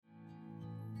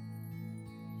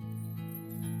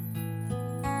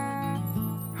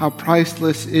How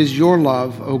priceless is your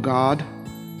love, O God!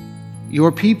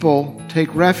 Your people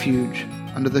take refuge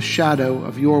under the shadow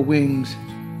of your wings.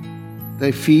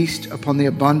 They feast upon the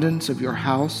abundance of your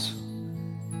house.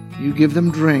 You give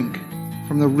them drink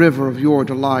from the river of your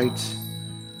delights.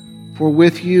 For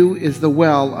with you is the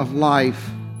well of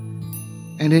life,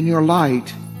 and in your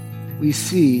light we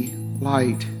see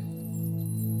light.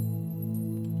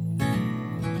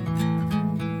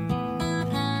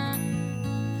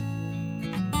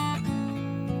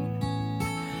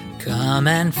 Come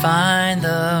and find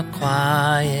the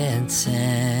quiet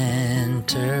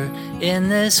center in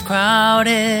this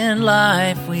crowded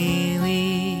life we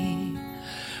lead.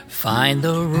 Find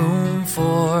the room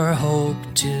for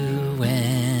hope to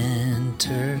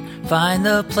enter. Find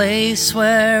the place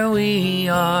where we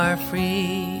are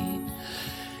free.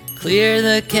 Clear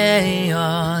the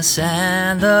chaos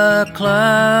and the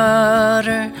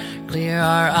clutter. Clear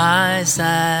our eyes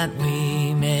that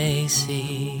we may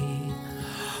see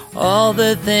all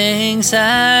the things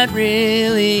that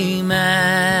really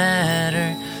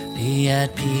matter. Be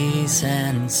at peace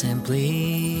and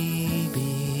simply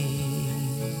be.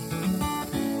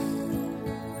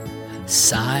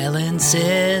 Silence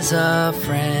is a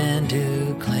friend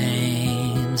who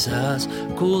claims us,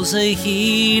 cools the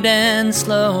heat and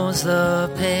slows the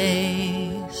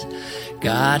pace.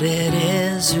 God it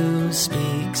is who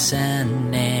speaks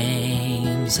and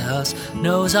names us,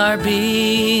 knows our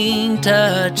being,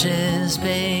 touches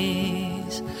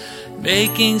base,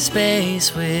 making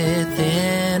space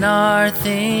within our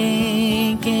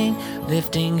thinking,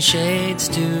 lifting shades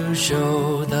to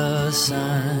show the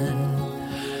sun,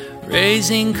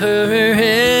 raising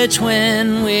courage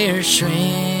when we're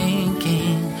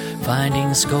shrinking,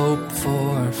 finding scope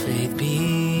for faith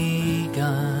begun.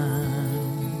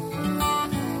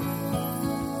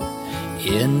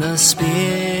 In the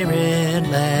Spirit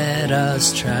let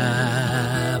us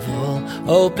travel,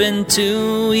 open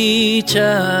to each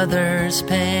other's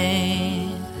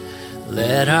pain.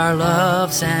 Let our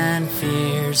loves and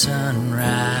fears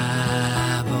unravel,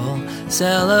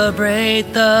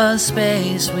 celebrate the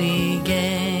space we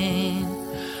gain.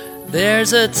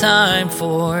 There's a time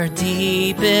for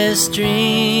deepest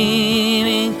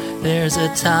dreaming, there's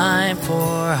a time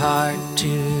for heart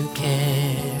to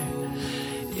care.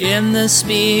 In the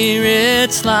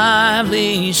Spirit's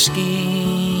lively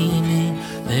scheming,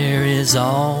 there is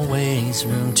always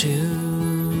room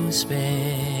to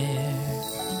spare.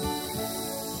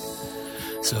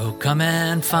 So come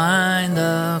and find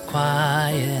the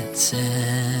quiet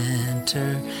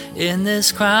center in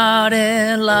this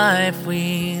crowded life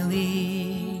we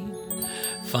lead.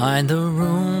 Find the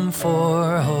room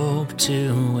for hope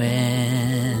to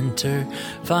enter.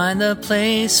 Find the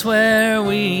place where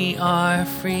we are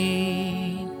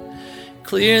free.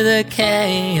 Clear the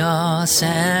chaos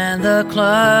and the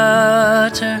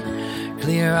clutter.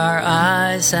 Clear our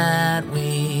eyes that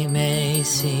we may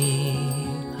see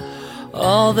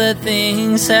all the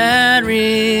things that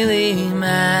really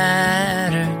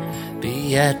matter.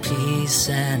 Be at peace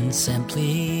and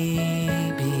simply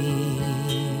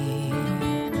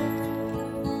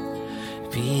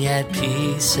be at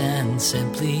peace and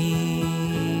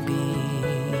simply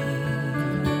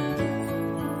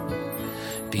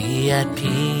be at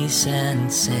peace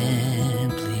and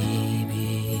simply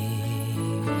be.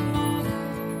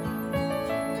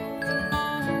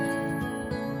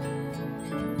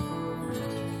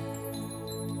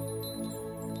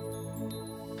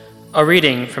 A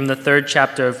reading from the 3rd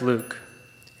chapter of Luke.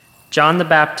 John the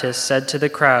Baptist said to the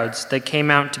crowds that came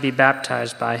out to be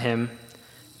baptized by him,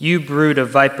 "You brood of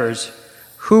vipers,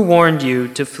 who warned you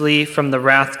to flee from the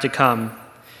wrath to come?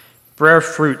 Bear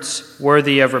fruits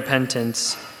worthy of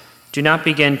repentance. Do not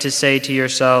begin to say to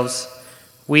yourselves,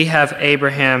 'We have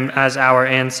Abraham as our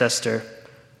ancestor.'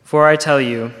 For I tell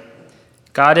you,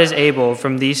 God is able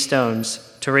from these stones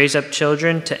to raise up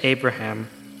children to Abraham.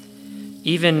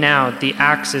 Even now the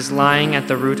axe is lying at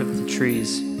the root of the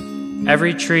trees.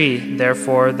 Every tree,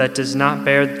 therefore, that does not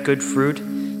bear good fruit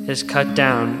is cut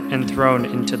down and thrown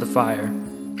into the fire."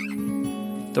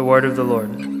 The word of the Lord.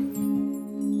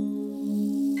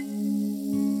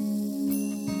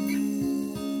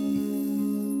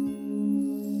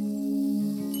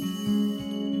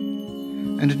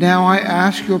 And now I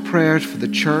ask your prayers for the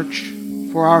church,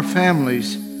 for our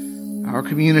families, our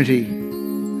community,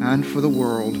 and for the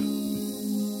world.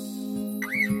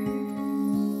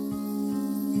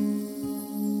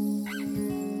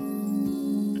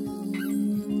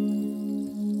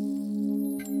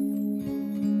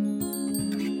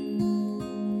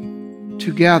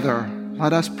 Together,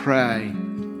 let us pray.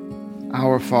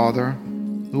 Our Father,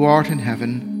 who art in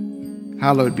heaven,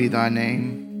 hallowed be thy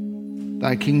name.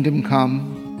 Thy kingdom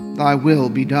come, thy will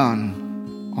be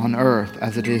done, on earth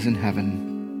as it is in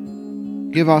heaven.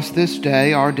 Give us this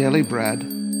day our daily bread,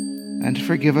 and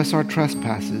forgive us our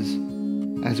trespasses,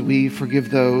 as we forgive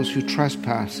those who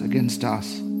trespass against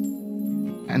us.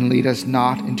 And lead us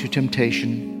not into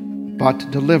temptation, but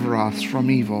deliver us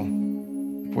from evil.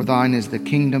 For thine is the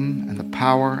kingdom, and the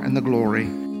power, and the glory,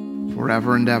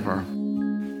 forever and ever.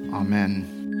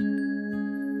 Amen.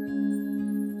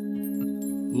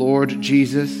 Lord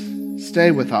Jesus, stay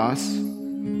with us,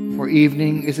 for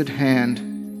evening is at hand,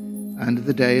 and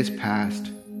the day is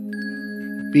past.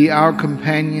 Be our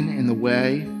companion in the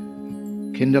way,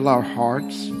 kindle our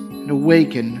hearts, and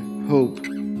awaken hope,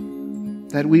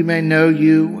 that we may know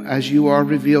you as you are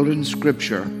revealed in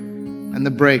Scripture and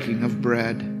the breaking of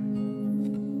bread.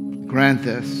 Grant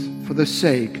this for the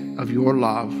sake of your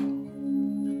love.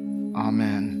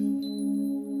 Amen.